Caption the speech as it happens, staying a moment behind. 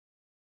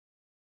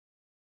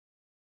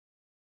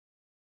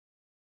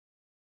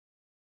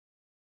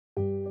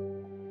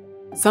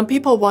Some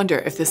people wonder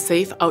if the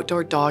Safe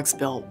Outdoor Dogs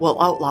bill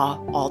will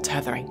outlaw all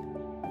tethering.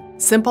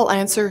 Simple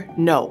answer,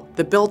 no,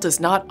 the bill does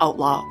not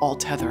outlaw all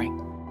tethering.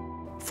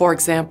 For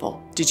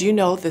example, did you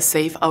know the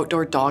Safe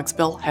Outdoor Dogs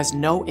bill has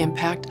no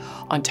impact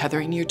on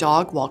tethering your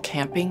dog while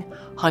camping,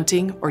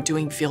 hunting, or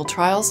doing field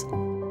trials?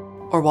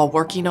 Or while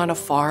working on a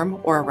farm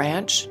or a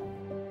ranch?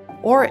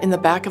 Or in the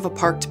back of a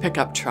parked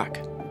pickup truck?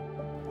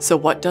 So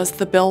what does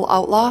the bill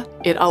outlaw?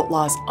 It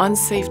outlaws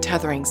unsafe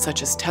tethering,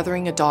 such as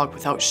tethering a dog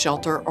without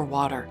shelter or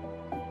water,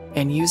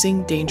 and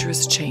using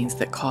dangerous chains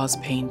that cause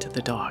pain to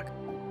the dog.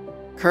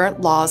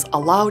 Current laws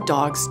allow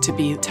dogs to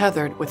be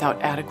tethered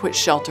without adequate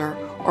shelter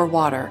or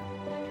water,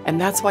 and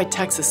that's why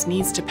Texas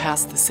needs to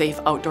pass the Safe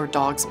Outdoor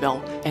Dogs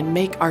bill and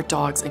make our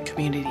dogs and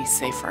communities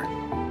safer.